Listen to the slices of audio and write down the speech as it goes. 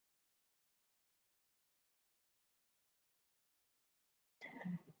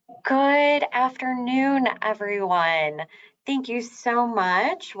Good afternoon, everyone. Thank you so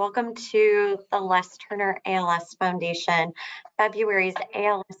much. Welcome to the Les Turner ALS Foundation February's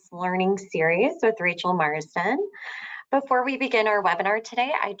ALS Learning Series with Rachael Marsden. Before we begin our webinar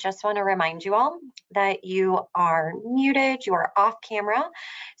today, I just want to remind you all that you are muted, you are off camera,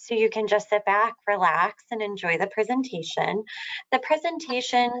 so you can just sit back, relax, and enjoy the presentation. The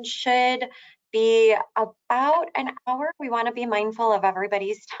presentation should be about an hour. We want to be mindful of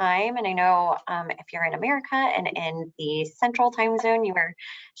everybody's time. And I know if you're in America and in the central time zone, you are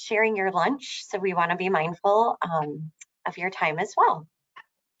sharing your lunch. So we want to be mindful of your time as well.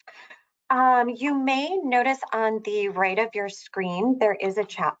 You may notice on the right of your screen, there is a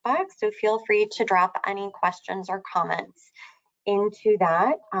chat box. So feel free to drop any questions or comments into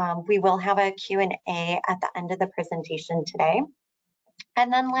that. We will have a Q&A at the end of the presentation today.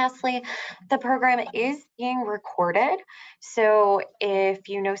 And then lastly, the program is being recorded. So if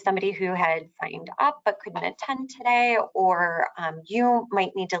you know somebody who had signed up but couldn't attend today, or you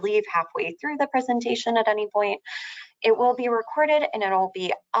might need to leave halfway through the presentation at any point, it will be recorded and it will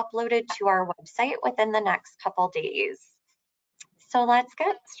be uploaded to our website within the next couple days. So let's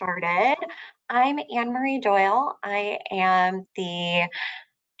get started. I'm Anne-Marie Doyle. I am the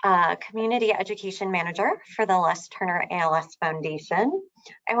Community Education Manager for the Les Turner ALS Foundation.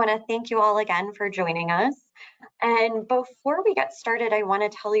 I want to thank you all again for joining us. And before we get started, I want to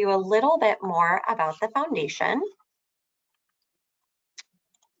tell you a little bit more about the foundation.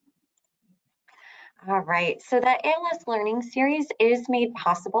 All right, so the ALS Learning Series is made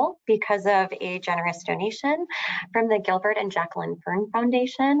possible because of a generous donation from the Gilbert and Jacqueline Fern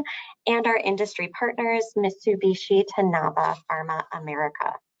Foundation and our industry partners, Mitsubishi Tanabe Pharma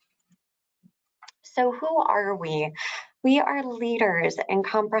America. So who are we? We are leaders in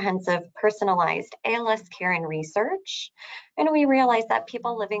comprehensive personalized ALS care and research, and we realize that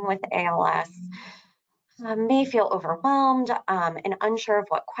people living with ALS may feel overwhelmed and unsure of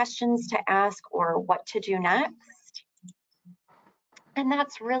what questions to ask or what to do next. And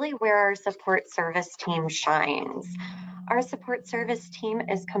that's really where our support service team shines. Our support service team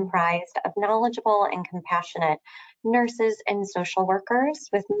is comprised of knowledgeable and compassionate nurses and social workers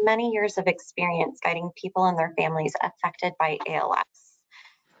with many years of experience guiding people and their families affected by ALS.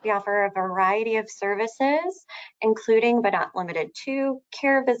 We offer a variety of services, including but not limited to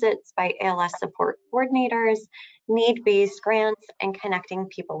care visits by ALS support coordinators, need-based grants, and connecting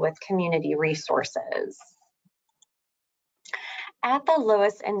people with community resources. At the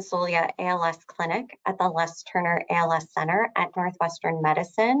Lois and Solia ALS Clinic at the Les Turner ALS Center at Northwestern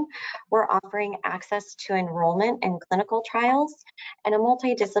Medicine, we're offering access to enrollment in clinical trials and a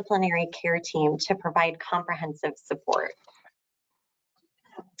multidisciplinary care team to provide comprehensive support.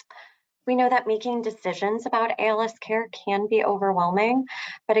 We know that making decisions about ALS care can be overwhelming,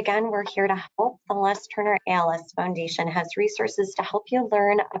 but again, we're here to help. The Les Turner ALS Foundation has resources to help you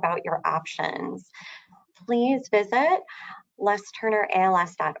learn about your options. Please visit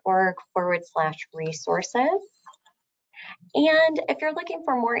lesturnерals.org/resources. And if you're looking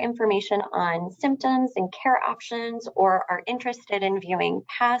for more information on symptoms and care options or are interested in viewing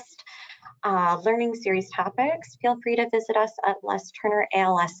past learning series topics, feel free to visit us at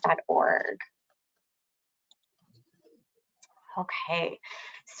lesturnерals.org. Okay,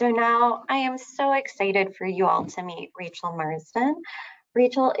 so now I am so excited for you all to meet Rachael Marsden.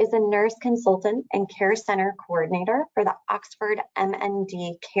 Rachael is a nurse consultant and care center coordinator for the Oxford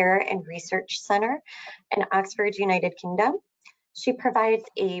MND Care and Research Center in Oxford, United Kingdom. She provides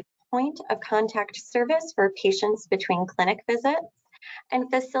a point of contact service for patients between clinic visits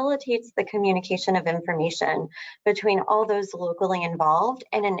and facilitates the communication of information between all those locally involved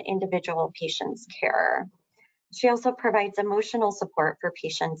in an individual patient's care. She also provides emotional support for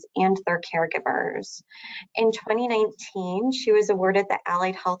patients and their caregivers. In 2019, she was awarded the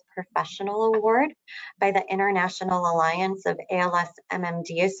Allied Health Professional Award by the International Alliance of ALS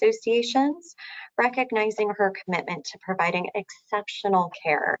MMD Associations, recognizing her commitment to providing exceptional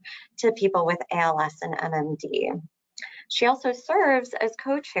care to people with ALS and MMD. She also serves as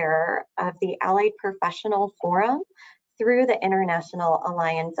co-chair of the Allied Professional Forum through the International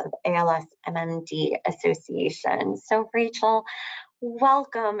Alliance of ALS MMD Association. So Rachael,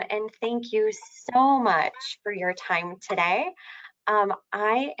 welcome and thank you so much for your time today.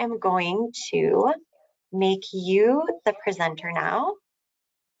 I am going to make you the presenter now.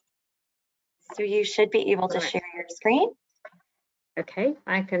 So you should be able to share your screen. Okay,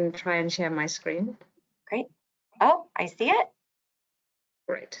 I can try and share my screen. Great. Oh, I see it.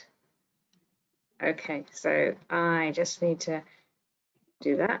 Great. Okay, so I just need to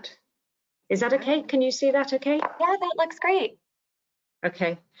do that. Is that okay? Can you see that okay? Yeah, that looks great.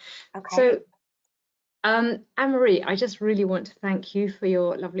 Okay. Okay. So, Anne-Marie, I just really want to thank you for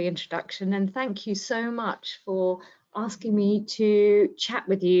your lovely introduction, and thank you so much for asking me to chat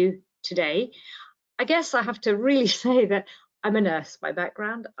with you today. I guess I have to really say that I'm a nurse by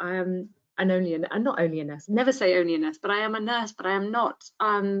background. I'm not only a nurse, never say only a nurse, but I am a nurse, but I am not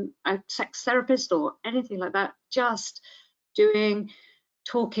a sex therapist or anything like that, just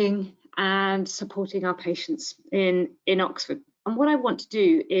talking and supporting our patients in Oxford. And what I want to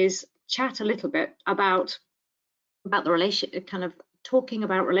do is chat a little bit about the relationship, kind of talking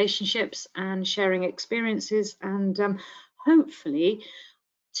about relationships and sharing experiences, and hopefully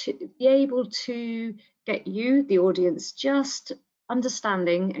to be able to get you, the audience, just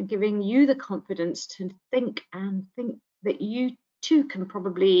understanding and giving you the confidence to think that you too can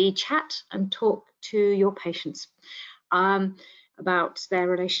probably chat and talk to your patients about their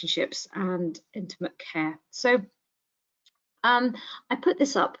relationships and intimate care. So I put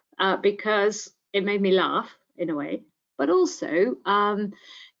this up because it made me laugh in a way, but also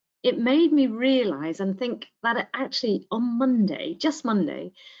it made me realize and think that actually on Monday, just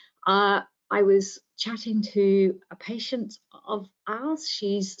Monday, I was chatting to a patient of ours.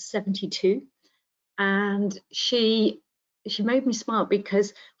 She's 72, and she made me smile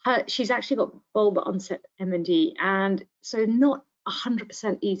because she's actually got bulbar onset MND, and so not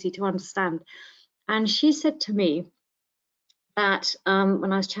 100% easy to understand. And she said to me that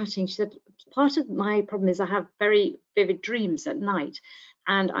when I was chatting, she said, part of my problem is I have very vivid dreams at night,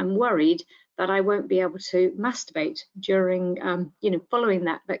 and I'm worried that I won't be able to masturbate during, following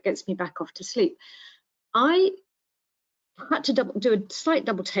that. That gets me back off to sleep. I had to do a slight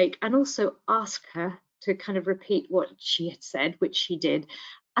double take and also ask her to kind of repeat what she had said, which she did.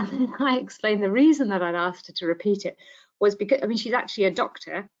 And then I explained the reason that I'd asked her to repeat it was because, I mean, she's actually a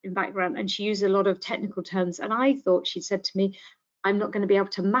doctor in background and she used a lot of technical terms. And I thought she'd said to me, I'm not going to be able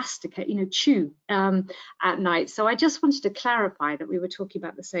to masticate, chew at night. So I just wanted to clarify that we were talking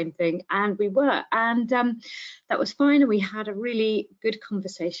about the same thing, and we were. And that was fine. And we had a really good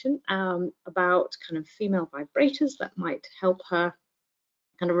conversation about kind of female vibrators that might help her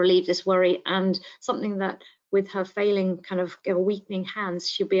kind of relieve this worry, and something that with her failing kind of weakening hands,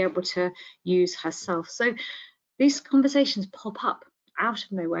 she'll be able to use herself. So these conversations pop up out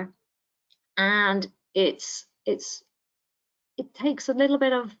of nowhere, and it takes a little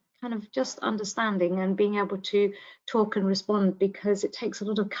bit of kind of just understanding and being able to talk and respond, because it takes a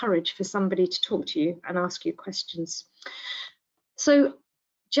lot of courage for somebody to talk to you and ask you questions. So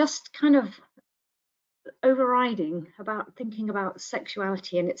just kind of overriding about thinking about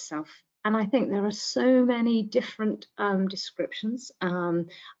sexuality in itself. And I think there are so many different descriptions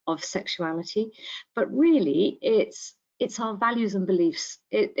of sexuality, but really it's our values and beliefs.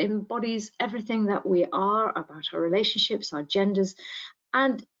 It embodies everything that we are about our relationships, our genders.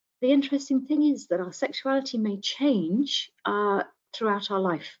 And the interesting thing is that our sexuality may change throughout our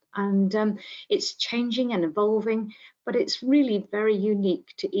life, and it's changing and evolving, but it's really very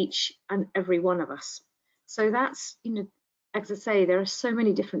unique to each and every one of us. So that's, as I say, there are so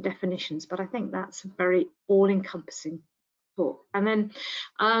many different definitions, but I think that's a very all-encompassing thought. And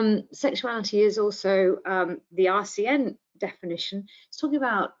then sexuality is also the RCN definition. It's talking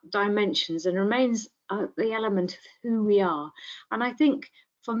about dimensions and remains the element of who we are. And I think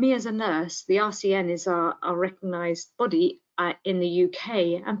for me as a nurse, the RCN is our recognised body in the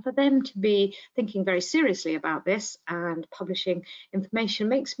UK, and for them to be thinking very seriously about this and publishing information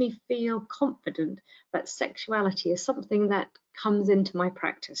makes me feel confident that sexuality is something that comes into my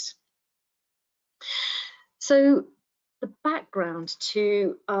practice. So the background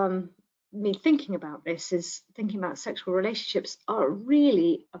to me thinking about this is thinking about sexual relationships are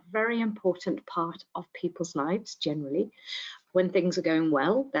really a very important part of people's lives generally. When things are going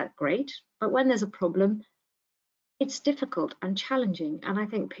well, they're great, but when there's a problem, it's difficult and challenging. And I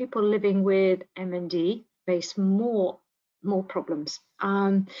think people living with MND face more problems.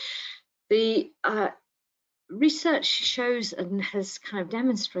 The research shows and has kind of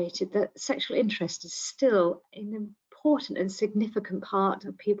demonstrated that sexual interest is still an important and significant part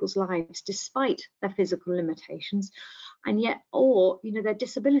of people's lives, despite their physical limitations, and yet, or their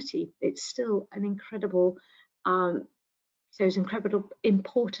disability. It's still an incredible shows incredible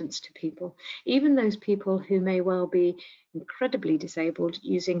importance to people. Even those people who may well be incredibly disabled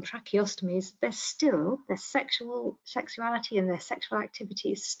using tracheostomies, their sexuality and their sexual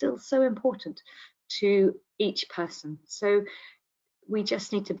activity is still so important to each person. So we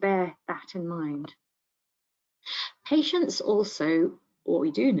just need to bear that in mind. Patients also, what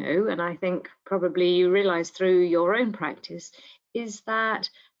we do know, and I think probably you realise through your own practice, is that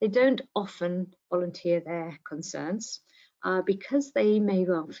they don't often volunteer their concerns. because they may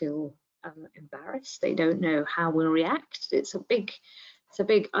well feel embarrassed. They don't know how we'll react. It's a big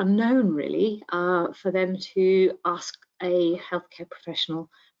unknown, really, for them to ask a healthcare professional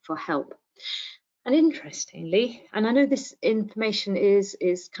for help. And interestingly, and I know this information is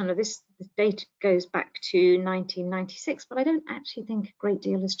kind of this data goes back to 1996, but I don't actually think a great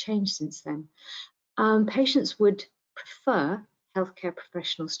deal has changed since then. Patients would prefer healthcare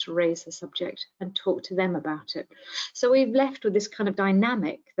professionals to raise the subject and talk to them about it. So we've left with this kind of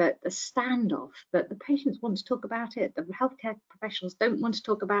dynamic that the standoff, that the patients want to talk about it, the healthcare professionals don't want to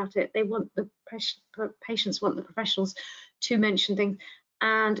talk about it, they want the patients want the professionals to mention things,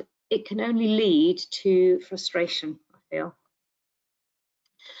 and it can only lead to frustration, I feel.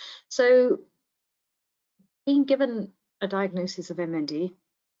 So being given a diagnosis of MND,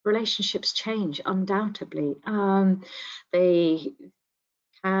 relationships change undoubtedly. They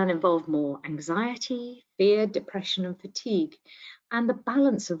can involve more anxiety, fear, depression, and fatigue. And the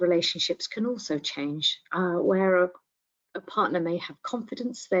balance of relationships can also change, where a partner may have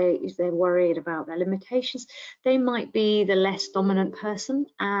confidence, if they're worried about their limitations, they might be the less dominant person,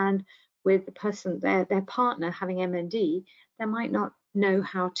 and with the person, their partner having MND, they might not know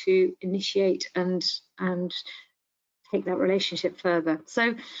how to initiate and take that relationship further.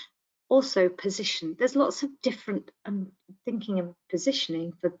 So also position. There's lots of different thinking and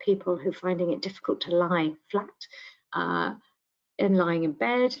positioning for people who are finding it difficult to lie flat and lying in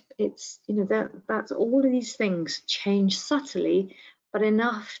bed. It's, you know, that's all of these things change subtly, but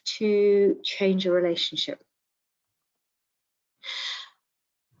enough to change a relationship.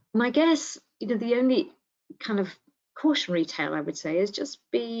 And I guess, you know, the only kind of cautionary tale I would say is just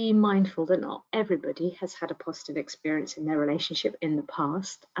be mindful that not everybody has had a positive experience in their relationship in the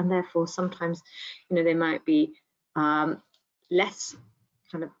past, and therefore sometimes, you know, they might be less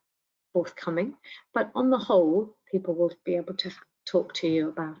kind of forthcoming, but on the whole, people will be able to talk to you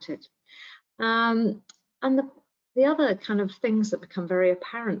about it. And the other kind of things that become very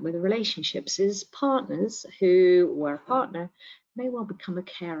apparent with relationships is partners who were a partner may well become a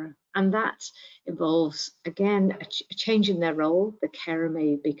carer, and that involves, again, a change in their role. The carer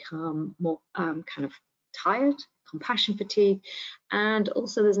may become more kind of tired, compassion fatigue, and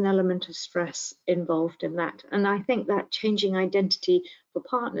also there's an element of stress involved in that. And I think that changing identity for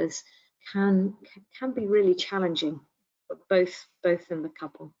partners can be really challenging, both in the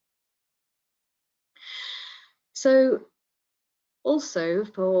couple. So also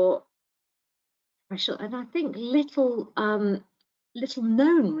for professional, and I think little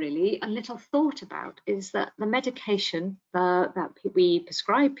known really and little thought about is that the medication that we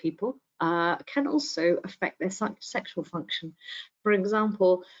prescribe people can also affect their sexual function. For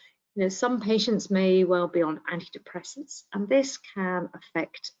example, you know, some patients may well be on antidepressants, and this can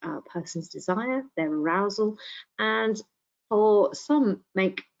affect a person's desire, their arousal, and for some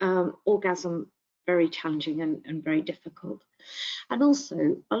make orgasm very challenging and very difficult. And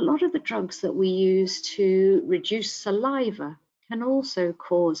also, a lot of the drugs that we use to reduce saliva can also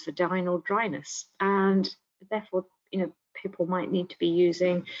cause vaginal dryness, and therefore, you know, people might need to be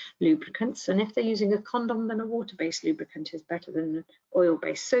using lubricants, and if they're using a condom, then a water-based lubricant is better than an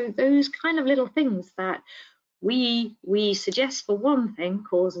oil-based. So those kind of little things that we suggest for one thing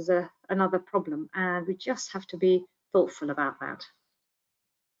causes another problem, and we just have to be thoughtful about that.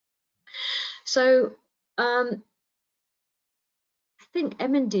 So I think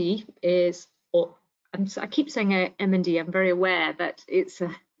MND is, I keep saying MND, I'm very aware that it's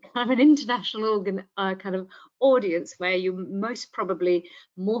a kind of an international kind of audience where you're most probably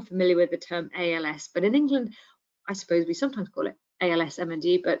more familiar with the term ALS, but in England, I suppose we sometimes call it ALS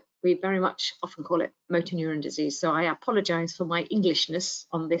MND, but we very much often call it motor neuron disease. So I apologize for my Englishness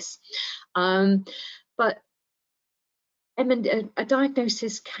on this. But a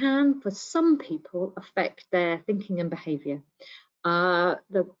diagnosis can, for some people, affect their thinking and behavior.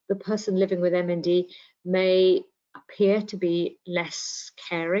 The person living with MND may appear to be less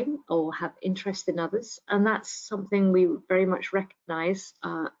caring or have interest in others, and that's something we very much recognize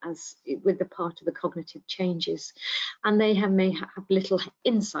as with the part of the cognitive changes, and they may have little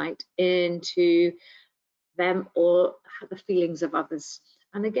insight into them or the feelings of others.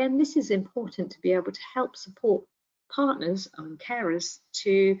 And again, this is important to be able to help support partners and carers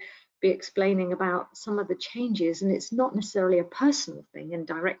to be explaining about some of the changes, and it's not necessarily a personal thing and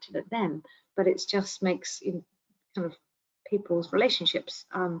directed at them, but it just makes kind of people's relationships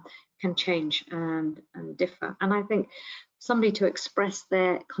can change and differ. And I think somebody to express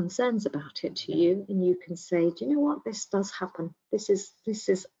their concerns about it to you, and you can say, do you know what, this does happen, this is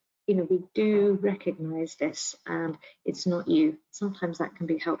you know, we do recognize this and it's not you. Sometimes that can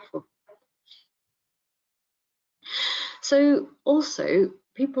be helpful. So also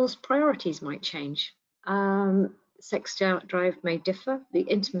people's priorities might change. Sex drive may differ. The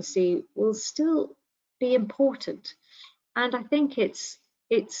intimacy will still be important. And I think it's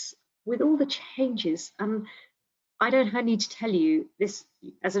with all the changes, and I don't need to tell you this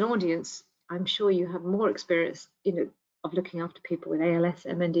as an audience. I'm sure you have more experience, of looking after people with ALS,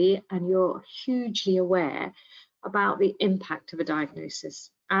 MND, and you're hugely aware about the impact of a diagnosis.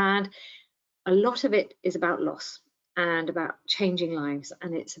 And a lot of it is about loss and about changing lives,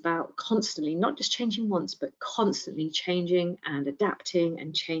 and it's about constantly, not just changing once, but constantly changing and adapting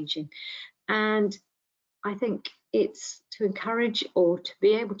and changing. And I think it's to encourage, or to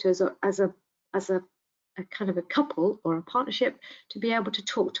be able to, as a kind of a couple or a partnership, to be able to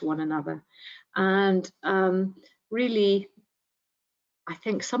talk to one another. And really, I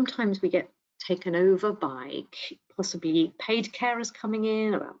think sometimes we get taken over by possibly paid carers coming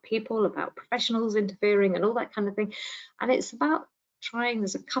in, about people, about professionals interfering and all that kind of thing. And it's about trying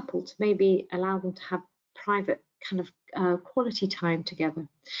as a couple to maybe allow them to have private kind of quality time together,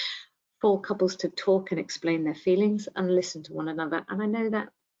 for couples to talk and explain their feelings and listen to one another. And I know that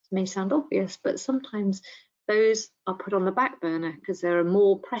may sound obvious, but sometimes those are put on the back burner because there are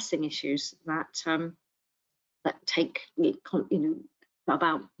more pressing issues that that take,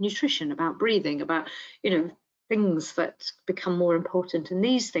 about nutrition, about breathing, about, things that become more important. And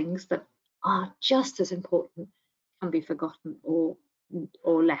these things that are just as important can be forgotten or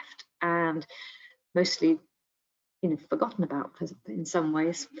left, and mostly, forgotten about in some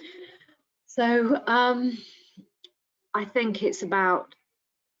ways. So I think it's about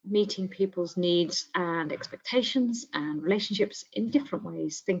meeting people's needs and expectations and relationships in different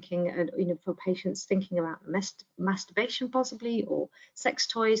ways, thinking, for patients, thinking about masturbation possibly, or sex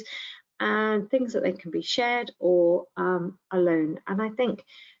toys, and things that they can be shared or alone. And I think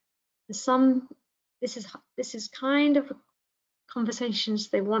for some, this is kind of conversations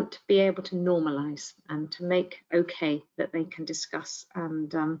they want to be able to normalize and to make okay, that they can discuss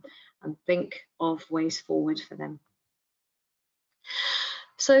and think of ways forward for them.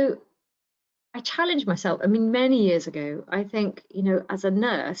 So I challenged myself. I mean, many years ago, I think, as a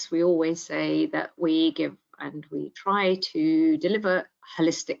nurse, we always say that we give and we try to deliver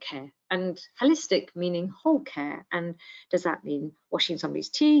holistic care. And holistic meaning whole care. And does that mean washing somebody's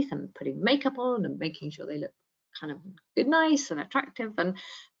teeth and putting makeup on and making sure they look kind of good, nice and attractive? But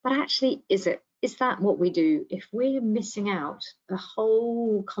actually, is that what we do? If we're missing out the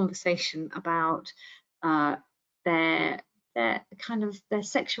whole conversation about their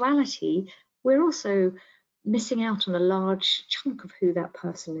sexuality, we're also missing out on a large chunk of who that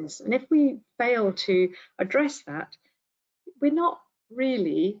person is. And if we fail to address that, we're not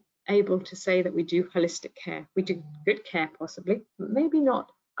really able to say that we do holistic care. We do good care possibly, but maybe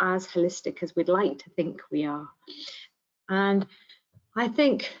not as holistic as we'd like to think we are. And I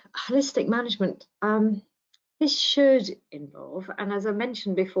think holistic management, this should involve, and as I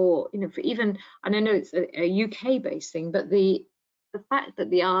mentioned before, for even, and I know it's a UK-based thing, but the fact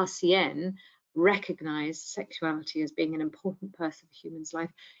that the RCN recognise sexuality as being an important part of a human's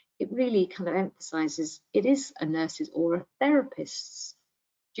life, it really kind of emphasises it is a nurse's or a therapist's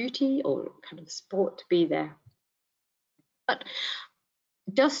duty or kind of sport to be there. But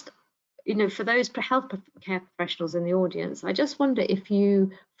just, for those health care professionals in the audience, I just wonder if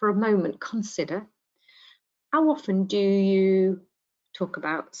you, for a moment, consider, how often do you talk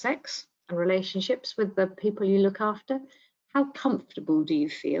about sex and relationships with the people you look after? How comfortable do you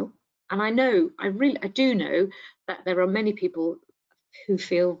feel? And I do know that there are many people who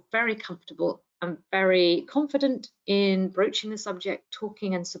feel very comfortable and very confident in broaching the subject,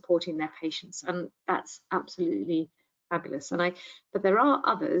 talking and supporting their patients, and that's absolutely fabulous. But there are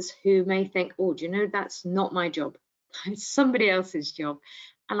others who may think, oh, do you know, that's not my job. It's somebody else's job.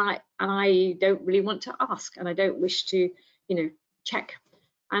 And I don't really want to ask, and I don't wish to, check.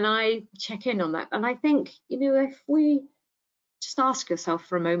 And I check in on that. And I think, if we just ask yourself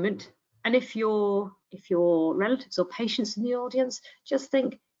for a moment, and if your relatives or patients in the audience, just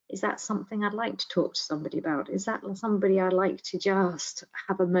think, is that something I'd like to talk to somebody about? Is that somebody I'd like to just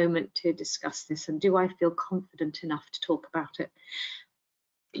have a moment to discuss this? And do I feel confident enough to talk about it?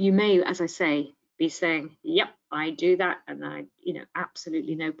 You may, as I say, be saying, yep, I do that, and I,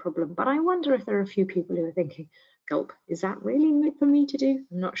 absolutely no problem. But I wonder if there are a few people who are thinking, gulp, is that really for me to do?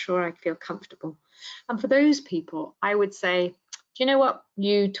 I'm not sure I feel comfortable. And for those people, I would say, do you know what?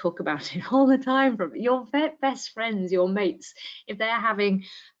 You talk about it all the time, from your best friends, your mates. If they're having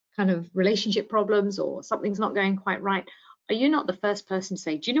kind of relationship problems or something's not going quite right, are you not the first person to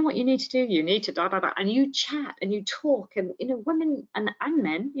say, do you know what you need to do? You need to da da da, and you chat and you talk, and women and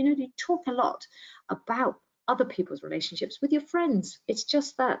men, you talk a lot about other people's relationships, with your friends. It's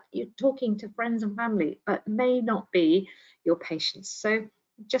just that you're talking to friends and family, but may not be your patients. So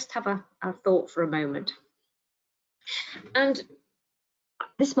just have a thought for a moment. And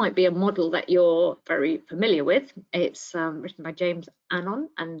this might be a model that you're very familiar with. It's written by James Annon,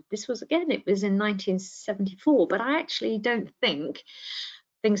 and this was, again, it was in 1974, but I actually don't think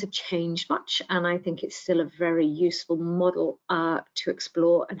things have changed much, and I think it's still a very useful model to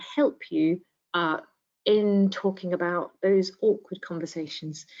explore and help you in talking about those awkward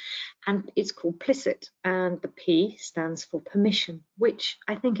conversations. And it's called PLICIT, and the P stands for permission, which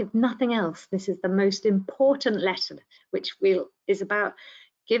I think, if nothing else, this is the most important lesson, which is about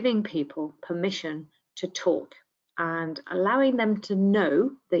giving people permission to talk and allowing them to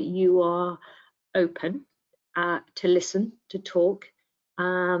know that you are open to listen, to talk,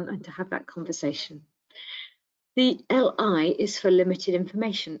 and to have that conversation. The LI is for limited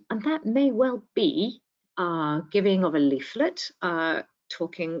information, and that may well be giving of a leaflet,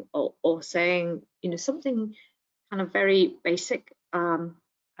 talking or saying, something kind of very basic.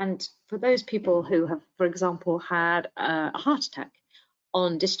 And for those people who have, for example, had a heart attack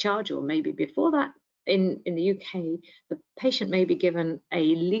on discharge, or maybe before that, in the UK, the patient may be given a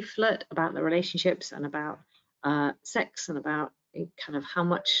leaflet about the relationships and about sex and about kind of how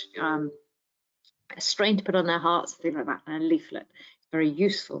much strain to put on their hearts, things like that, and a leaflet. It's very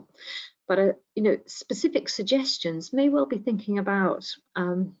useful. But specific suggestions may well be thinking about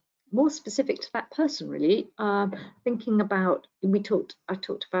more specific to that person, really. Thinking about, I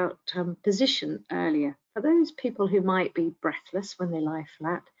talked about position earlier. For those people who might be breathless when they lie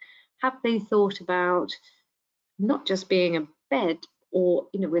flat, have they thought about not just being a bed, or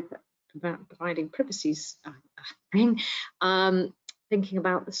with providing privacy's thing, thinking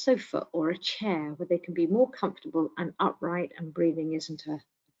about the sofa or a chair where they can be more comfortable and upright, and breathing isn't a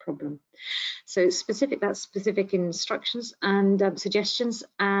problem. So that's specific instructions and suggestions.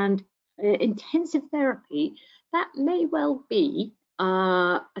 And intensive therapy, that may well be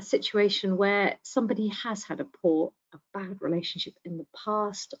a situation where somebody has had a bad relationship in the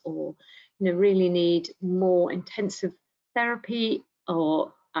past, or really need more intensive therapy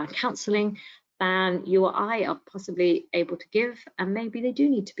or counselling than you or I are possibly able to give, and maybe they do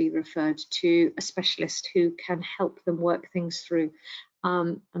need to be referred to a specialist who can help them work things through,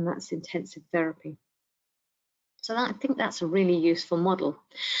 and that's intensive therapy. So I think that's a really useful model,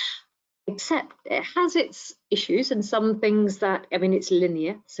 except it has its issues and some things that, it's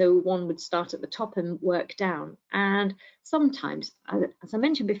linear, so one would start at the top and work down, and sometimes, as I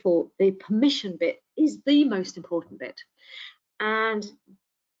mentioned before, the permission bit is the most important bit, and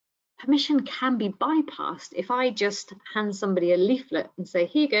permission can be bypassed if I just hand somebody a leaflet and say,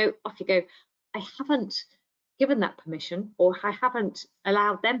 here you go, off you go. I haven't given that permission, or I haven't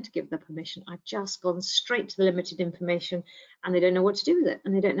allowed them to give the permission. I've just gone straight to the limited information, and they don't know what to do with it,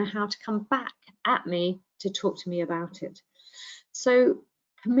 and they don't know how to come back at me to talk to me about it. So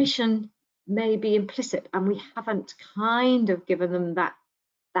permission may be implicit, and we haven't kind of given them that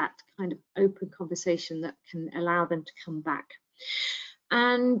kind of open conversation that can allow them to come back.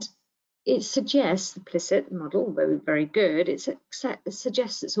 And it suggests, the PLICIT model, although very good, it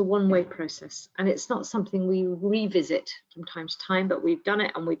suggests it's a one-way process, and it's not something we revisit from time to time, but we've done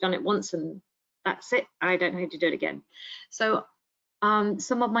it, and we've done it once, and that's it. I don't know how to do it again. So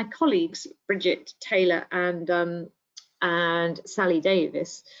some of my colleagues, Bridget Taylor and Sally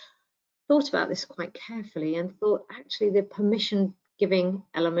Davis, thought about this quite carefully and thought, actually, the permission-giving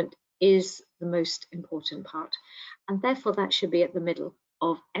element is the most important part, and therefore that should be at the middle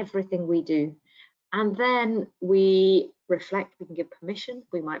of everything we do. And then we reflect. We can give permission,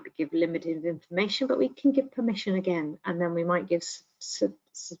 we might give limited information, but we can give permission again, and then we might give,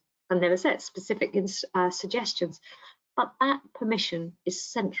 I never said specific suggestions, but that permission is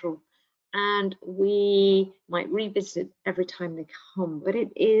central, and we might revisit every time they come, but it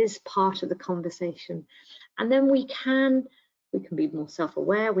is part of the conversation. And then we can be more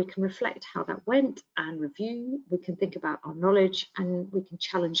self-aware, we can reflect how that went and review, we can think about our knowledge, and we can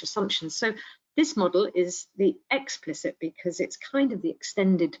challenge assumptions. So this model is the explicit, because it's kind of the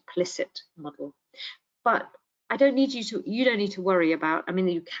extended PLICIT model. But you don't need to worry about,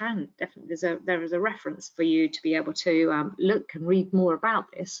 you can definitely, there is a reference for you to be able to look and read more about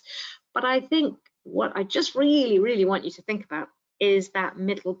this. But I think what I just really, really want you to think about is that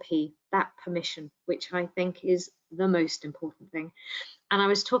middle P, that permission, which I think is the most important thing. And I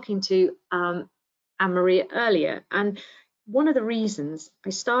was talking to Anne-Marie earlier, and one of the reasons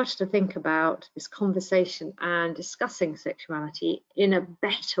I started to think about this conversation and discussing sexuality in a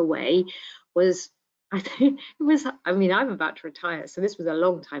better way was I think it was, I mean, I'm about to retire, so this was a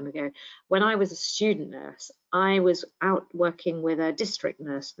long time ago. When I was a student nurse, I was out working with a district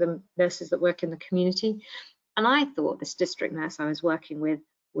nurse, the nurses that work in the community. And I thought this district nurse I was working with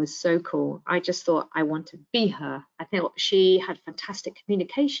was so cool. I just thought I want to be her. I thought she had fantastic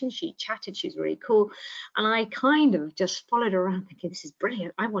communication. She chatted, she was really cool. And I kind of just followed her around thinking, this is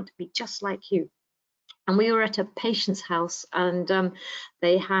brilliant. I want to be just like you. And we were at a patient's house, and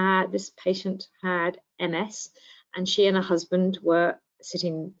this patient had MS, and she and her husband were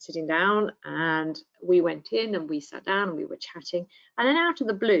sitting down, and we went in and we sat down and we were chatting. And then out of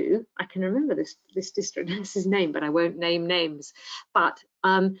the blue, I can remember this district nurse's name, but I won't name names. But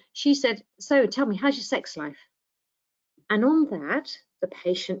she said, "So tell me, how's your sex life?" And on that, the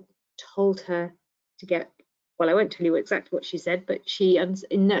patient told her to get, well, I won't tell you exactly what she said, but she,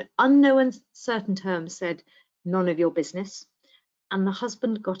 in no uncertain terms, said, "None of your business." And the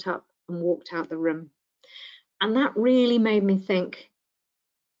husband got up and walked out the room. And that really made me think,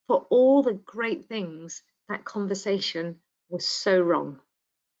 for all the great things, that conversation was so wrong.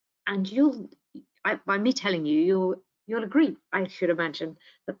 And by me telling you, you'll agree, I should imagine,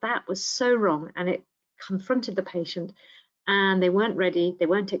 that was so wrong, and it confronted the patient, and they weren't ready, they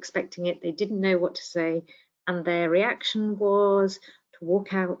weren't expecting it, they didn't know what to say, and their reaction was to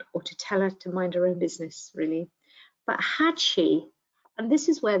walk out or to tell her to mind her own business, really. But had she, and this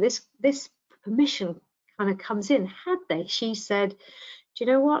is where this permission kind of comes in, she said, "Do you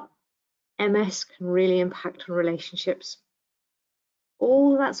know what? MS can really impact on relationships."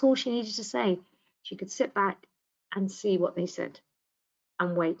 That's all she needed to say. She could sit back and see what they said,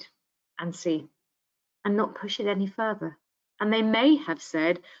 and wait and see, and not push it any further. And they may have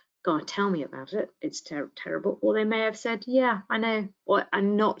said, "God, tell me about it. It's terrible." Or they may have said, "Yeah, I know," or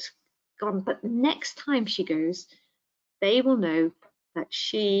 "I'm not gone." But next time she goes, they will know that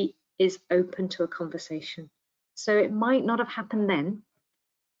she is open to a conversation. So it might not have happened then,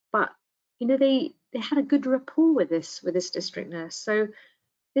 but they had a good rapport with this district nurse. So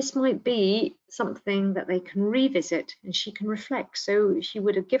this might be something that they can revisit, and she can reflect. So she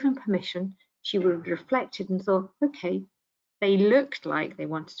would have given permission, she would have reflected and thought, okay, they looked like they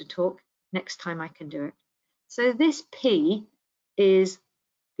wanted to talk, next time I can do it. So this P is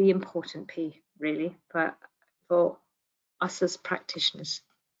the important P, really, for us as practitioners.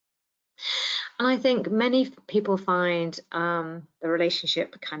 And I think many people find the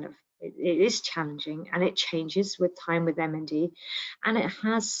relationship it is challenging, and it changes with time with MND, and it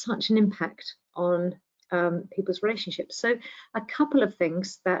has such an impact on people's relationships. So a couple of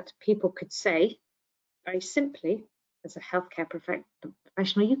things that people could say very simply as a healthcare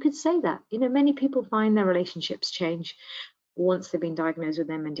professional, you could say that, many people find their relationships change once they've been diagnosed with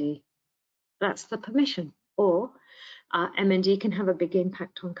MND. That's the permission. Or MND can have a big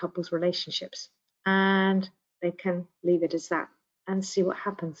impact on couples' relationships, and they can leave it as that and see what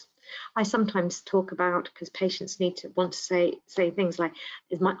happens. I sometimes talk about, because patients want to say things like,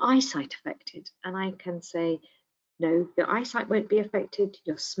 "Is my eyesight affected?" And I can say, no, your eyesight won't be affected.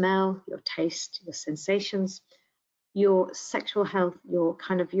 Your smell, your taste, your sensations, your sexual health, your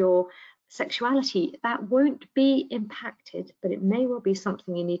sexuality, that won't be impacted, but it may well be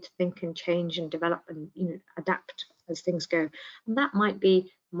something you need to think and change and develop and adapt as things go. And that might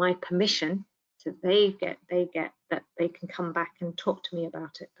be my permission, so they get that they can come back and talk to me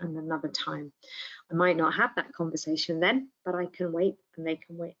about it at another time. I might not have that conversation then, but I can wait and they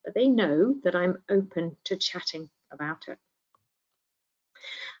can wait. But they know that I'm open to chatting about it.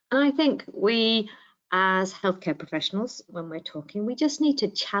 And I think we, as healthcare professionals, when we're talking, we just need to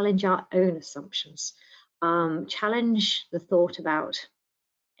challenge our own assumptions, challenge the thought about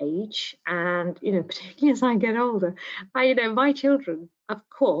age, and particularly as I get older, my children, of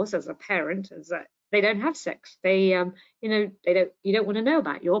course, as a parent, they don't have sex. They you don't want to know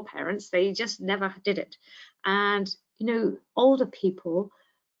about your parents. They just never did it. And older people,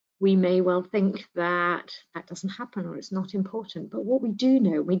 we may well think that doesn't happen or it's not important. But what we do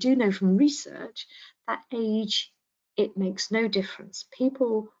know from research, that age, it makes no difference.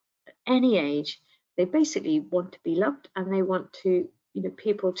 People at any age, they basically want to be loved, and they want to,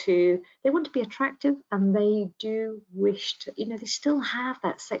 they want to be attractive, and they do wish to, they still have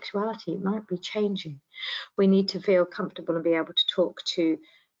that sexuality. It might be changing. We need to feel comfortable and be able to talk to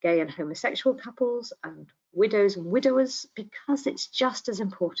gay and homosexual couples and widows and widowers, because it's just as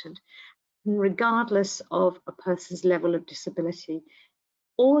important, regardless of a person's level of disability.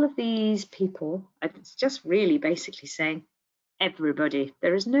 All of these people, it's just really basically saying everybody.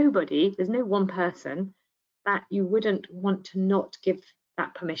 There's no one person that you wouldn't want to not give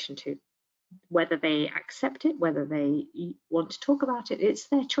that permission to. Whether they accept it, whether they want to talk about it, it's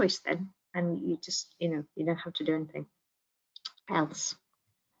their choice then. and you just, you don't have to do anything else.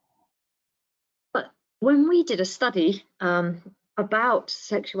 But when we did a study about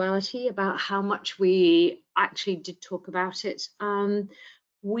sexuality, about how much we actually did talk about it,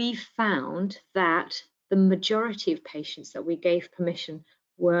 we found that the majority of patients that we gave permission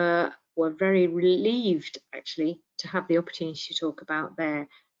were very relieved, actually, to have the opportunity to talk about their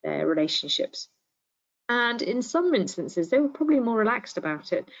relationships. And in some instances, they were probably more relaxed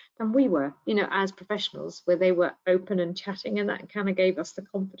about it than we were, as professionals, where they were open and chatting, and that kind of gave us the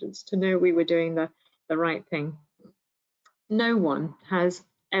confidence to know we were doing the right thing. No one has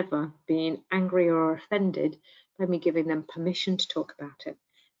ever been angry or offended by me giving them permission to talk about it.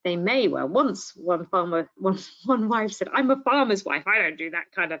 They may well, once one wife said, "I'm a farmer's wife, I don't do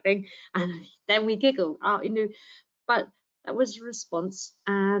that kind of thing," and then we giggled, but that was a response,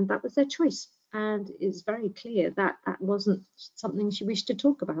 and that was their choice. And it's very clear that that wasn't something she wished to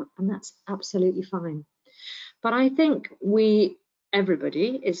talk about, and that's absolutely fine. But I think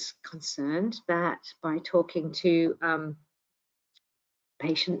everybody is concerned that by talking to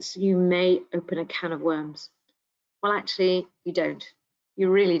patients, you may open a can of worms. Well, actually, you don't. You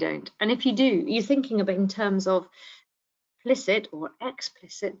really don't. And if you do, you're thinking of it in terms of implicit or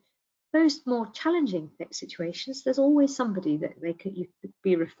explicit. Those more challenging situations, there's always somebody that you could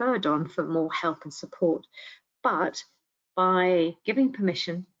be referred on for more help and support. But by giving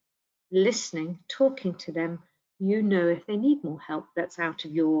permission, listening, talking to them, if they need more help, that's out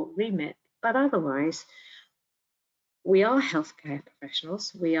of your remit. But otherwise, we are healthcare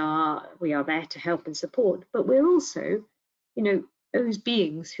professionals. We are there to help and support, but we're also, those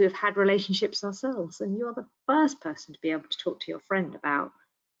beings who have had relationships ourselves. And you're the first person to be able to talk to your friend about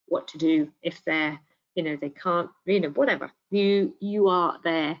what to do if they're, they can't, whatever. You are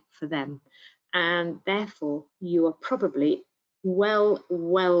there for them, and therefore you are probably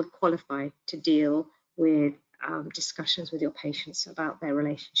well qualified to deal with discussions with your patients about their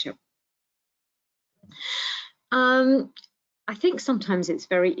relationship. I think sometimes it's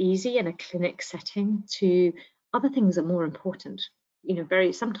very easy in a clinic setting other things are more important.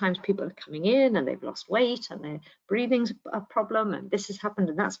 Sometimes people are coming in and they've lost weight and their breathing's a problem and this has happened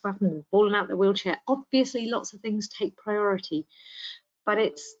and that's happened and fallen out the wheelchair. Obviously, lots of things take priority, but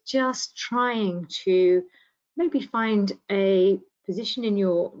it's just trying to maybe find a position in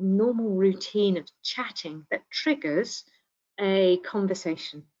your normal routine of chatting that triggers a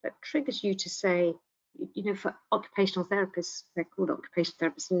conversation, that triggers you to say, for occupational therapists, they're called occupational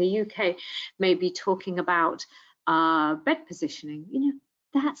therapists in the UK, maybe talking about bed positioning.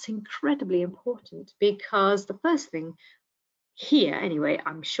 That's incredibly important, because the first thing here, anyway,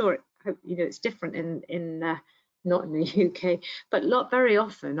 I'm sure it's different in not in the UK, but very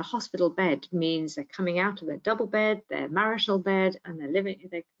often a hospital bed means they're coming out of their double bed, their marital bed, and they're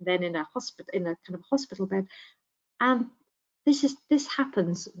then in a kind of hospital bed. And this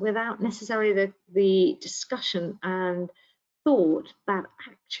happens without necessarily the discussion and thought that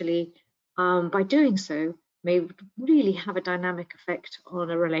actually by doing so may really have a dynamic effect on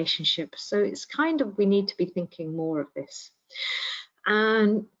a relationship. So it's we need to be thinking more of this.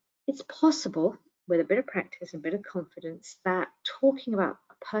 And it's possible, with a bit of practice and a bit of confidence, that talking about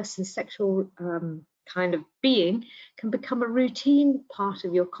a person's sexual kind of being can become a routine part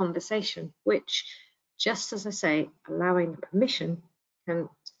of your conversation, which, just as I say, allowing the permission can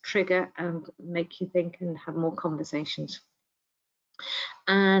trigger and make you think and have more conversations.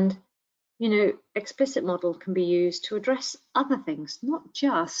 And explicit model can be used to address other things, not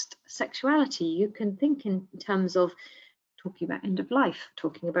just sexuality. You can think in terms of talking about end of life,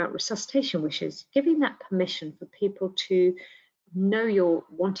 talking about resuscitation wishes, giving that permission for people to know you're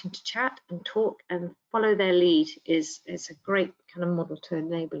wanting to chat and talk and follow their lead is a great kind of model to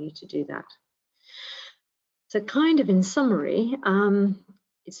enable you to do that. So kind of in summary,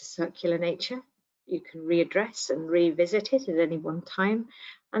 it's a circular nature. You can readdress and revisit it at any one time,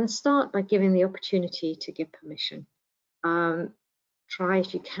 and start by giving the opportunity to give permission. Try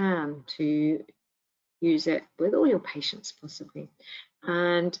if you can to use it with all your patients possibly.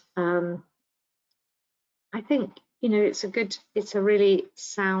 And I think, it's a really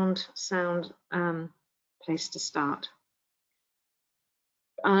sound place to start.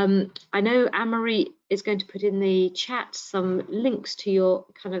 I know Anne-Marie is going to put in the chat some links to your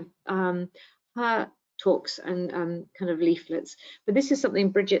kind of her talks and kind of leaflets, but this is something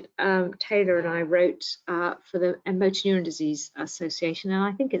Bridget Taylor and I wrote for the Motor Neuron Disease Association, and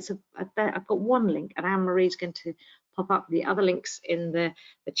I think I've got one link, and Anne-Marie is going to pop up the other links in the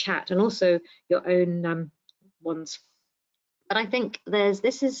chat, and also your own ones. But I think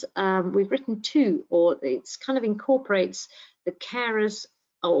we've written two, or it's kind of incorporates the carers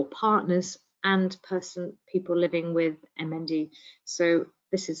or partners and people living with MND. So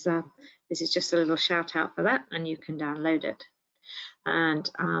this is just a little shout out for that, and you can download it. And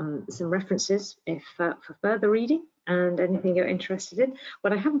some references if for further reading and anything you're interested in.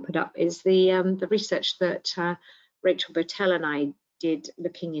 What I haven't put up is the research that Rachael Marsden and I did,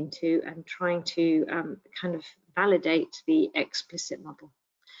 looking into and trying to kind of validate the explicit model.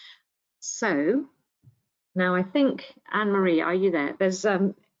 So now I think, Anne-Marie, are you there? There's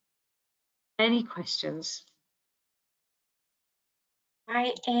any questions?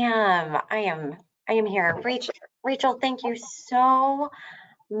 I am here. Rachel, thank you so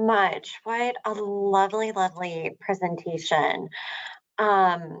much. What a lovely, lovely presentation.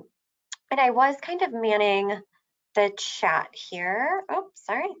 And I was kind of manning the chat here. Oh,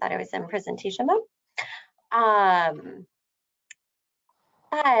 sorry, I thought I was in presentation mode.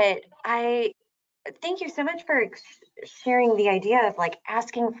 But I thank you so much for sharing the idea of like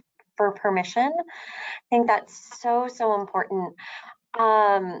asking for permission. I think that's so, so important.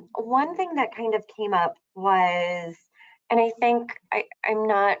 One thing that kind of came up was, and I think I'm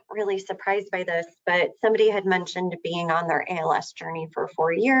not really surprised by this, but somebody had mentioned being on their ALS journey for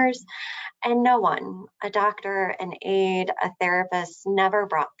 4 years, and no one, a doctor, an aide, a therapist, never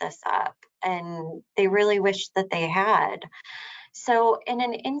brought this up, and they really wish that they had. So in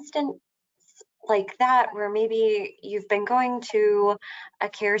an instant like that, where maybe you've been going to a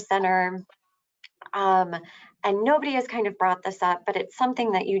care center, and nobody has kind of brought this up, but it's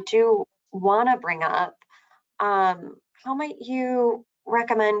something that you do want to bring up, how might you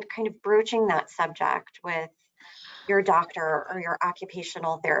recommend kind of broaching that subject with your doctor or your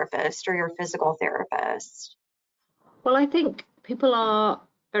occupational therapist or your physical therapist? Well, I think people are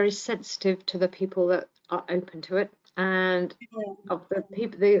very sensitive to the people that are open to it, and of the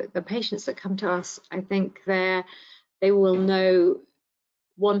people, the patients that come to us, I think they will know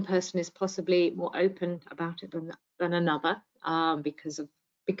one person is possibly more open about it than another, because of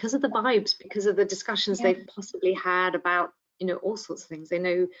the vibes, because of the discussions they've possibly had about, you know, all sorts of things. They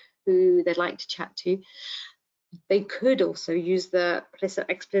know who they'd like to chat to. They could also use the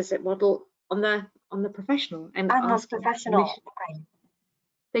explicit model on the professional and ask professional. permission.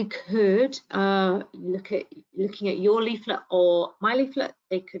 They could looking at your leaflet or my leaflet.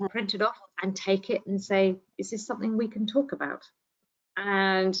 They could print it off and take it and say, "Is this something we can talk about?"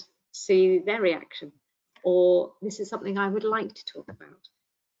 and see their reaction, or "This is something I would like to talk about."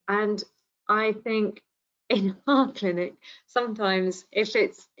 And I think in our clinic, sometimes if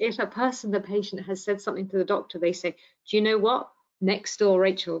a person, the patient, has said something to the doctor, they say, "Do you know what? Next door,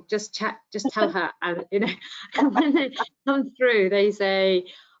 Rachel, just tell her." And, you know, and when they come through, they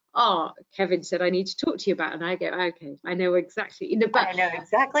say, "Oh, Kevin said I need to talk to you about it." And I go, "Okay, I know exactly." You know, but I know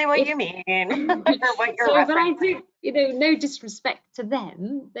exactly what you mean or what you're so, but I referencing. think, you know, no disrespect to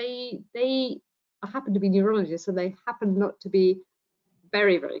them, they happen to be neurologists, and they happen not to be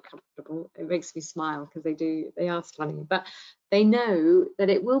very, very comfortable. It makes me smile because they are stunning, but they know that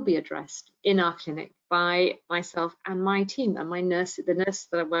it will be addressed in our clinic by myself and my team and the nurse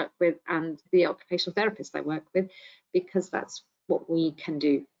that I work with and the occupational therapist I work with, because that's what we can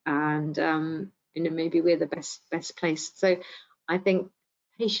do. And you know, maybe we're the best placed. So I think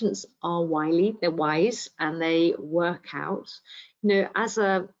patients are wily, they're wise, and they work out, you know, as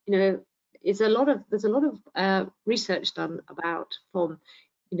a, you know, there's a lot of research done about, from,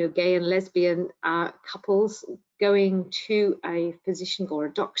 you know, gay and lesbian couples going to a physician or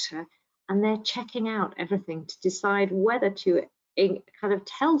a doctor, and they're checking out everything to decide whether to kind of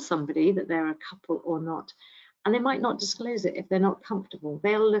tell somebody that they're a couple or not. And they might not disclose it if they're not comfortable.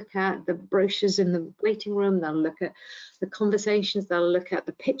 They'll look at the brochures in the waiting room, they'll look at the conversations, they'll look at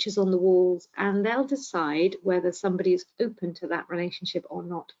the pictures on the walls, and they'll decide whether somebody is open to that relationship or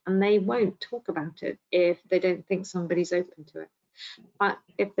not. And they won't talk about it if they don't think somebody's open to it. But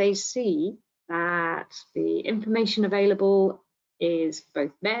if they see that the information available is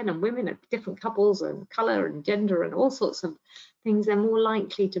both men and women of different couples and colour and gender and all sorts of things, they're more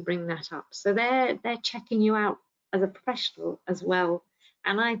likely to bring that up. So they're checking you out as a professional as well.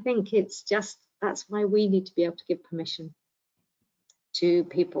 And I think it's just, that's why we need to be able to give permission to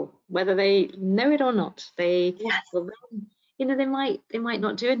people, whether they know it or not. They will, you know, they might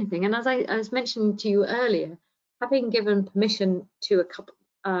not do anything. And as I was mentioning to you earlier, having given permission to a couple,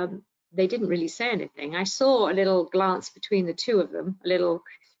 they didn't really say anything. I saw a little glance between the two of them, a little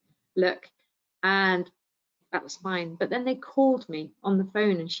look, and that was fine. But then they called me on the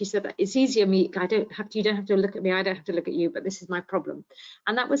phone, and she said, "It's easier me. You don't have to look at me. I don't have to look at you. But this is my problem,"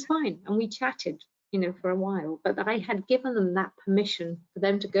 and that was fine. And we chatted, you know, for a while. But I had given them that permission for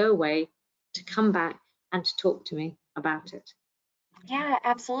them to go away, to come back, and to talk to me about it. Yeah,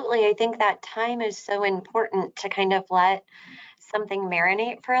 absolutely. I think that time is so important to kind of let something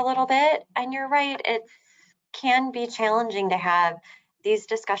marinate for a little bit. And you're right, it can be challenging to have these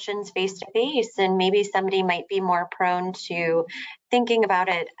discussions face to face, and maybe somebody might be more prone to thinking about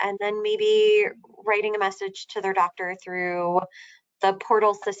it and then maybe writing a message to their doctor through the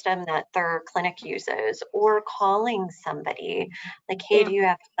portal system that their clinic uses, or calling somebody like, hey, Yeah, do you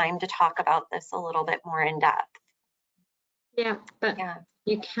have time to talk about this a little bit more in depth? yeah, but Yeah.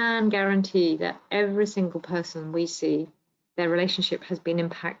 you can guarantee that every single person we see, their relationship has been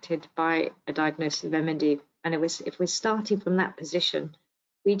impacted by a diagnosis of MND. And if we're starting from that position,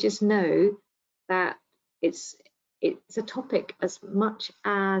 we just know that it's it's a topic as much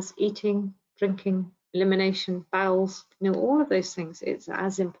as eating, drinking, elimination, bowels, all of those things. It's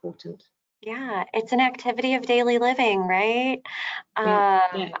as important. Yeah, it's an activity of daily living, right? Yeah,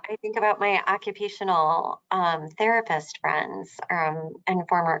 yeah, I think about my occupational therapist friends and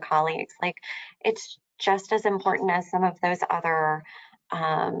former colleagues. Like, it's just as important as some of those other,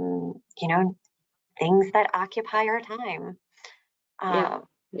 you know, things that occupy our time. yeah, Um,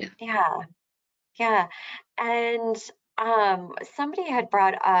 yeah, yeah, yeah. And somebody had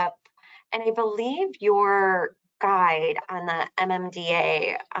brought up, and I believe your guide on the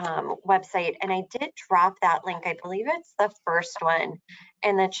MMDA website, and I did drop that link. I believe it's the first one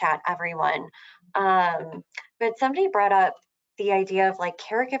in the chat, everyone. But somebody brought up the idea of like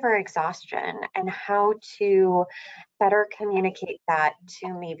caregiver exhaustion and how to better communicate that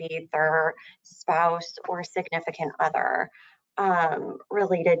to maybe their spouse or significant other,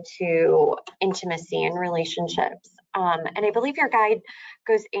 related to intimacy and relationships. And I believe your guide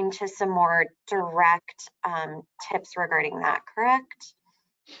goes into some more direct tips regarding that, correct?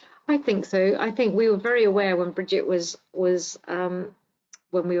 I think so. I think we were very aware when Bridget was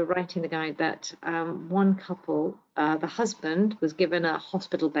when we were writing the guide that one couple, the husband was given a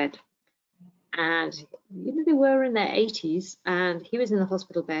hospital bed, and they were in their 80s, and he was in the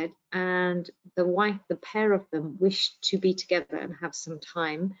hospital bed, and the wife, the pair of them, wished to be together and have some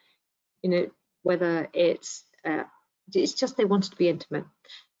time. Whether it's just they wanted to be intimate.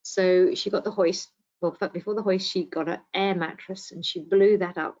 So she got the hoist. Well, before the hoist, she got an air mattress and she blew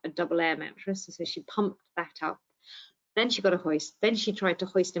that up, a double air mattress. So she pumped that up. Then she got a hoist. Then she tried to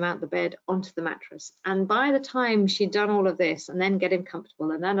hoist him out the bed onto the mattress. And by the time she'd done all of this and then get him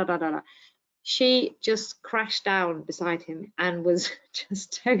comfortable and then she just crashed down beside him and was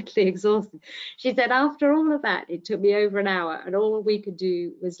just totally exhausted. She said, after all of that, it took me over an hour, and all we could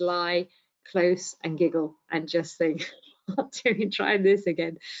do was lie close and giggle and just think, not doing trying this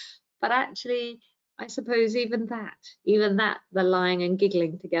again. But actually, I suppose even that, the lying and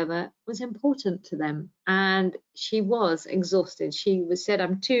giggling together was important to them. And she was exhausted. She was said,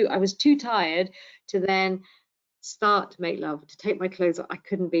 I was too tired to then start to make love, to take my clothes off. I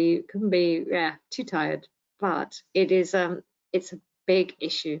couldn't be, yeah, too tired. But it's a big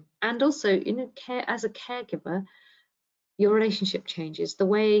issue. And also, care as a caregiver, your relationship changes. The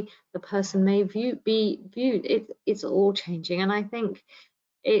way the person may be viewed, it's all changing. And I think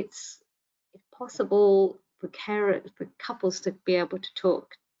it's possible for couples to be able to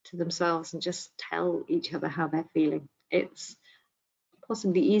talk to themselves and just tell each other how they're feeling. It's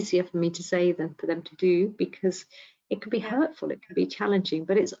possibly easier for me to say than for them to do, because it can be Yeah, hurtful, it can be challenging,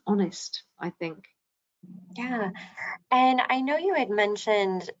 but it's honest, I think. yeah. And I know you had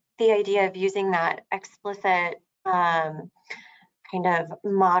mentioned the idea of using that explicit kind of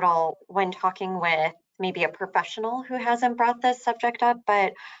model when talking with maybe a professional who hasn't brought this subject up,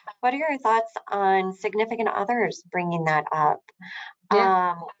 but what are your thoughts on significant others bringing that up?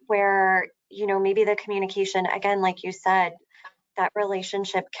 Yeah, Where, maybe the communication, again, like you said, that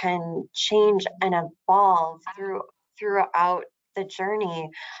relationship can change and evolve throughout the journey.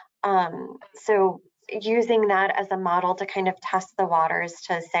 So using that as a model to kind of test the waters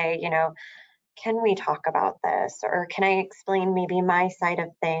to say, can we talk about this? Or can I explain maybe my side of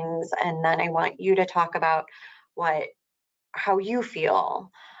things? And then I want you to talk about how you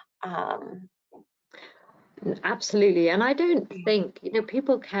feel. Um, absolutely. And I don't think,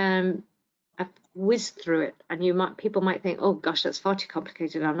 people can whiz through it, and people might think, oh gosh, that's far too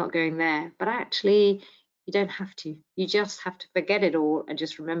complicated, I'm not going there. But actually, you don't have to. You just have to forget it all and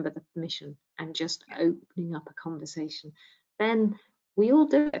just remember the permission and just opening up a conversation. Then we all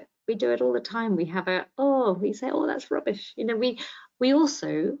do it. We do it all the time. We say, oh, that's rubbish. We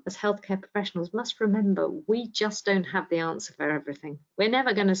also, as healthcare professionals, must remember we just don't have the answer for everything. We're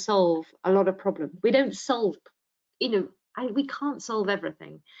never going to solve a lot of problems. We don't solve, we can't solve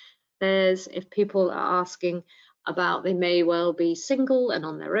everything. If people are asking about, they may well be single and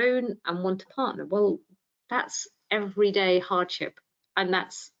on their own and want a partner. Well, that's everyday hardship. and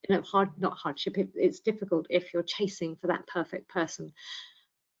that's, you know, not hardship, it's difficult if you're chasing for that perfect person,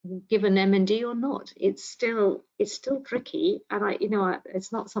 given M&D or not. It's still tricky, and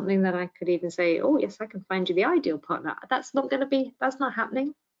it's not something that I could even say, oh yes, I can find you the ideal partner. That's not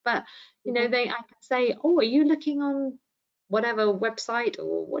happening. But you know, I can say, oh, are you looking on whatever website,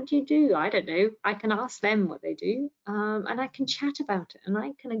 or what do you do? I don't know. I can ask them what they do, and I can chat about it, and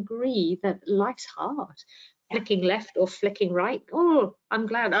I can agree that life's hard. Flicking left or flicking right. Oh, I'm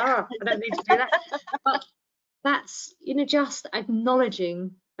glad. I don't need to do that. But that's, you know, just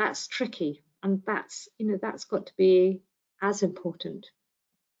acknowledging that's tricky, and that's, you know, that's got to be as important.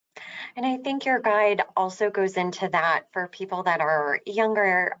 And I think your guide also goes into that for people that are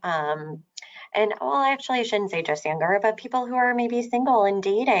younger, and well, actually, I shouldn't say just younger, but people who are maybe single and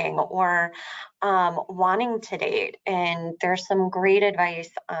dating, or wanting to date. And there's some great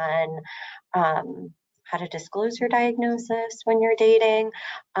advice on how to disclose your diagnosis when you're dating,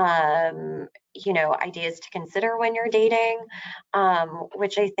 you know, ideas to consider when you're dating,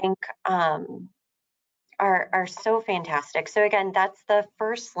 which I think are so fantastic. So again, that's the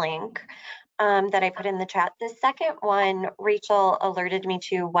first link that I put in the chat. The second one Rachel alerted me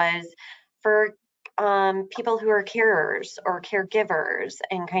to was for people who are carers or caregivers,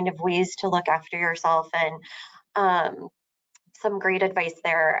 and kind of ways to look after yourself, and some great advice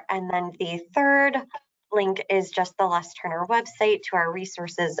there. And then the third link is just the Les Turner website to our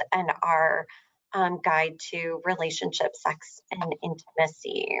resources and our guide to relationship, sex, and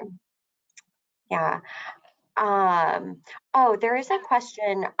intimacy. Yeah. Oh, there is a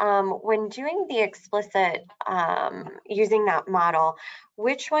question. When doing the explicit, using that model,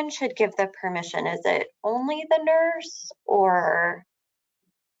 which one should give the permission? Is it only the nurse, or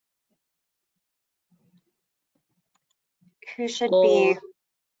who should be,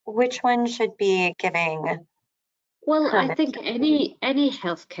 which one should be giving Well, I permission? think any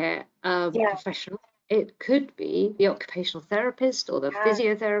healthcare Yeah, professional, it could be the occupational therapist or the yeah.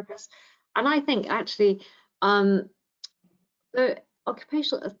 physiotherapist, and I think actually the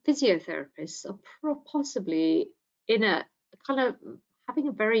occupational physiotherapists are possibly in a kind of having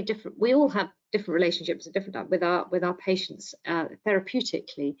a very different. We all have different relationships, different with our patients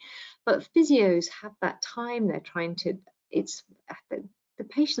therapeutically, but physios have that time. They're trying to. It's the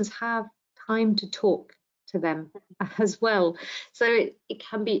patients have time to talk to them as well, so it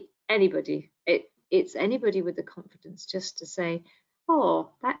can be anybody. It's anybody with the confidence just to say,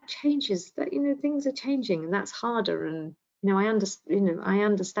 oh, that changes. That, you know, things are changing, and that's harder, and I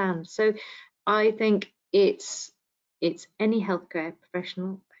understand. So I think it's any healthcare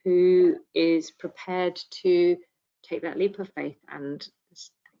professional who is prepared to take that leap of faith and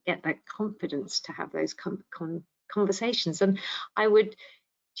get that confidence to have those conversations. And I would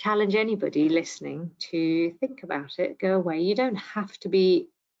challenge anybody listening to think about it, go away. You don't have to be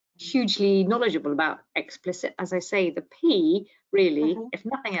hugely knowledgeable about explicit. As I say, the P really, if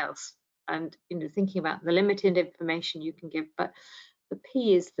nothing else, and, you know, thinking about the limited information you can give, but the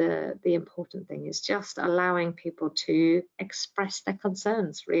P is the important thing, is just allowing people to express their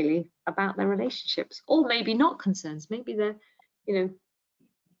concerns really about their relationships, or maybe not concerns, maybe they're, you know,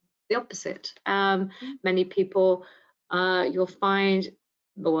 the opposite. Many people, you'll find,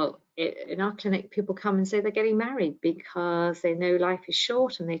 well, in our clinic, people come and say they're getting married because they know life is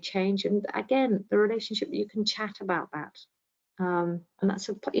short and they change. And again, the relationship, you can chat about that. And that's,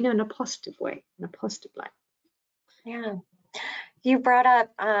 in a positive way, in a positive light. Yeah. You brought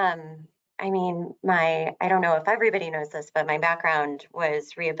up, I mean, I don't know if everybody knows this, but my background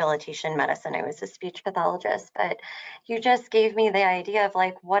was rehabilitation medicine. I was a speech pathologist, but you just gave me the idea of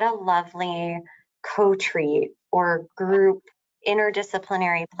like, what a lovely co-treat or group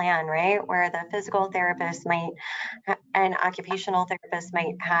interdisciplinary plan, right? Where the physical therapist might, and occupational therapist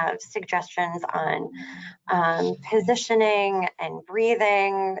might have suggestions on positioning and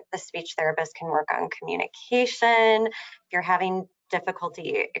breathing. The speech therapist can work on communication. If you're having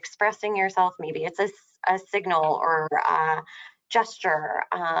difficulty expressing yourself, maybe it's a signal or a gesture,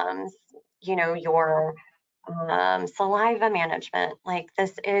 you know, your saliva management. Like,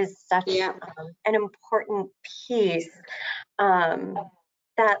 this is such an important piece,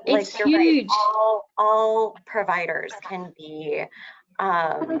 that, like, It's you're right, huge. all providers can be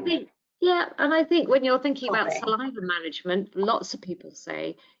And I think, yeah, and I think when you're thinking about helping. saliva management, lots of people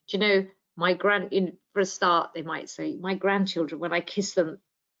say, do you know, for a start, they might say, my grandchildren, when I kiss them,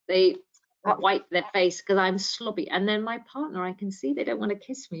 they wipe their face because I'm slobby. And then my partner, I can see they don't want to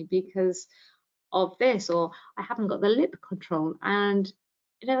kiss me because of this, or I haven't got the lip control. And,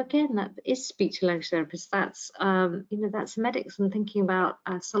 you know, again, that is speech language therapist. That's, you know, that's medics and thinking about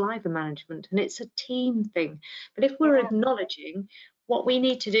saliva management, and it's a team thing. But if we're acknowledging what we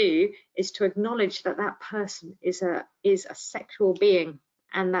need to do is to acknowledge that that person is a sexual being,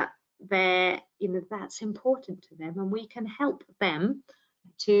 and that that's important to them, and we can help them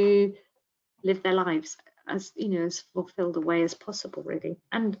to live their lives as as fulfilled a way as possible, really.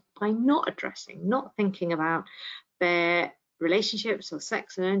 And by not thinking about their relationships or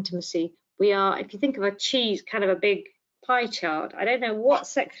sex and intimacy, we are, if you think of a cheese, kind of a big pie chart, I don't know what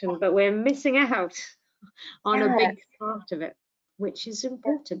section, but we're missing out on a big part of it, which is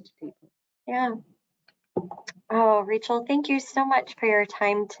important to people. Yeah. Oh, Rachel, thank you so much for your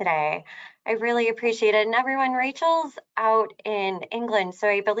time today. I really appreciate it. And everyone, Rachel's out in England, so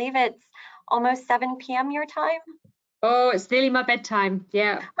I believe it's almost 7 p.m. your time. Oh, it's nearly my bedtime.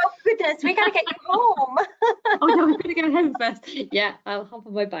 Yeah. Oh, goodness, we got to get you home. Oh, no, I'm going to go home first. Yeah, I'll hop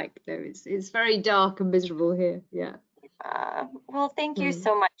on my bike. No, it's very dark and miserable here. Yeah. Well, thank you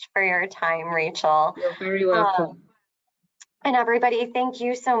so much for your time, Rachel. You're very welcome. And everybody, thank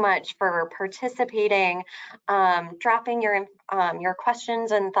you so much for participating, dropping your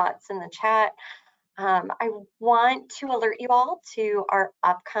questions and thoughts in the chat. I want to alert you all to our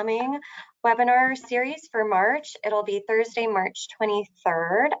upcoming webinar series for March. It'll be Thursday, March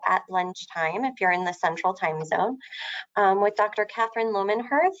 23rd at lunchtime, if you're in the Central Time Zone, with Dr. Catherine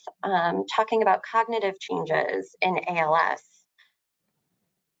Lomenherth, talking about cognitive changes in ALS.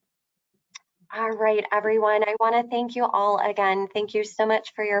 All right, everyone, I want to thank you all again. Thank you so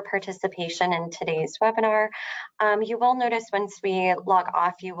much for your participation in today's webinar. You will notice once we log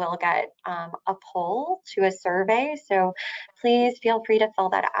off, you will get a poll to a survey. So please feel free to fill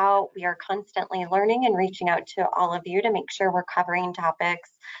that out. We are constantly learning and reaching out to all of you to make sure we're covering topics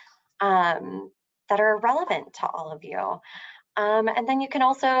that are relevant to all of you. And then you can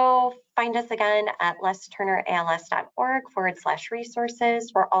also find us again at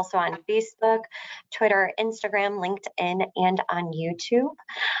lesturnerals.org/resources. We're also on Facebook, Twitter, Instagram, LinkedIn, and on YouTube.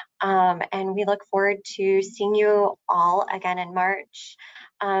 And we look forward to seeing you all again in March.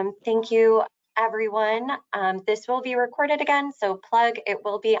 Thank you, everyone. This will be recorded again, so plug, it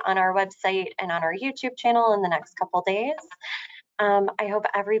will be on our website and on our YouTube channel in the next couple days. I hope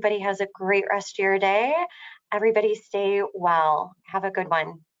everybody has a great rest of your day. Everybody stay well. Have a good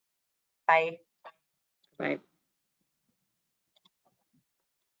one. Bye. Bye.